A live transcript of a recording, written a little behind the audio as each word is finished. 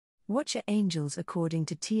Watcher angels, according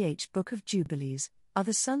to ThBook of Jubilees, are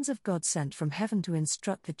the sons of God sent from heaven to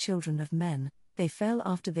instruct the children of men. They fell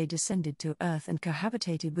after they descended to earth and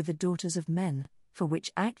cohabitated with the daughters of men, for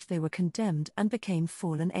which act they were condemned and became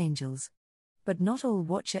fallen angels. But not all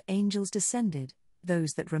watcher angels descended.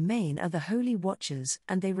 Those that remain are the holy watchers,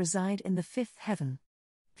 and they reside in the fifth heaven.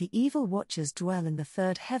 The evil watchers dwell in the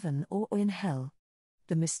third heaven or in hell.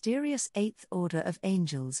 The mysterious eighth order of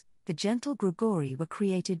angels, the gentle Grigori, were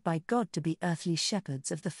created by God to be earthly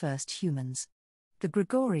shepherds of the first humans. The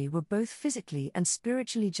Grigori were both physically and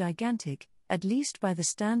spiritually gigantic, at least by the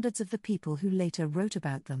standards of the people who later wrote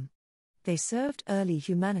about them. They served early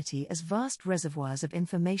humanity as vast reservoirs of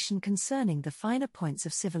information concerning the finer points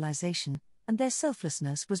of civilization, and their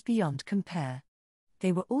selflessness was beyond compare.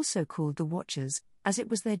 They were also called the Watchers, as it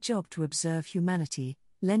was their job to observe humanity,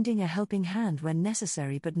 lending a helping hand when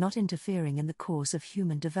necessary but not interfering in the course of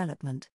human development.